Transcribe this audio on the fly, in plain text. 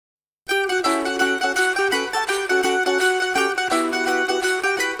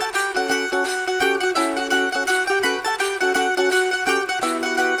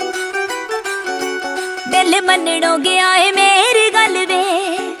ਮੰਨਣੋਂ ਗਿਆ ਏ मेरी गल वे,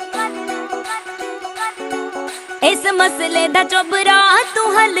 इस मसले दा चोबरा तू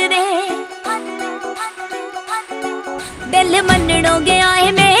हल दे। दिल मंनणों गया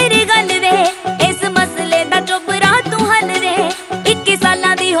है मेरी गल वे, इस मसले दा चोबरा तू हल दे। 21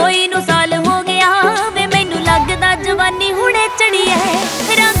 सालां दी होई नू